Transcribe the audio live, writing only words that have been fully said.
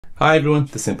Hi everyone,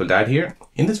 the Simple Dad here.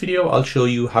 In this video, I'll show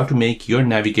you how to make your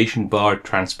navigation bar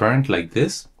transparent like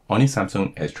this on your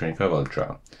Samsung S25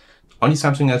 Ultra. On your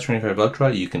Samsung S25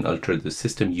 Ultra, you can alter the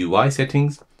system UI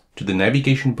settings to the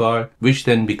navigation bar, which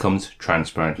then becomes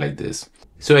transparent like this.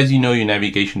 So as you know, your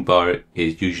navigation bar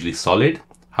is usually solid.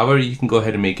 However, you can go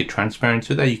ahead and make it transparent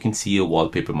so that you can see your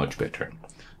wallpaper much better.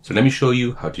 So let me show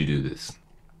you how to do this.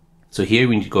 So here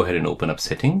we need to go ahead and open up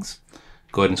settings.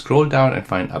 Go ahead and scroll down and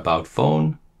find About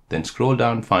Phone. Then scroll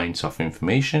down, find software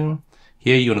information.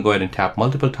 Here you want to go ahead and tap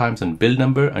multiple times on build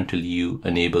number until you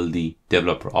enable the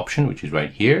developer option, which is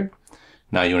right here.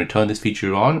 Now you want to turn this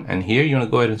feature on, and here you want to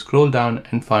go ahead and scroll down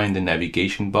and find the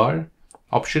navigation bar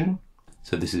option.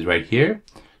 So this is right here,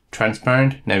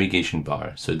 transparent navigation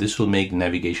bar. So this will make the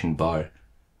navigation bar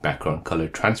background color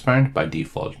transparent by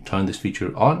default. Turn this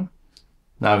feature on.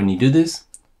 Now when you do this,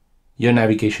 your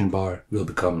navigation bar will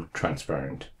become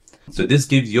transparent. So this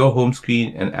gives your home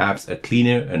screen and apps a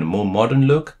cleaner and more modern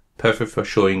look, perfect for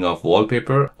showing off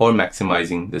wallpaper or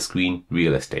maximizing the screen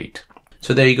real estate.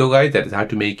 So there you go guys, that is how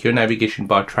to make your navigation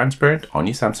bar transparent on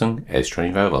your Samsung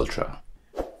S25 Ultra.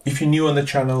 If you're new on the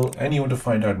channel and you want to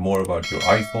find out more about your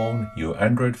iPhone, your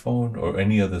Android phone, or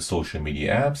any other social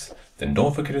media apps, then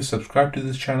don't forget to subscribe to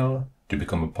this channel to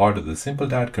become a part of the Simple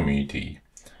Dad community.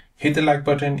 Hit the like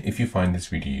button if you find this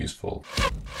video useful.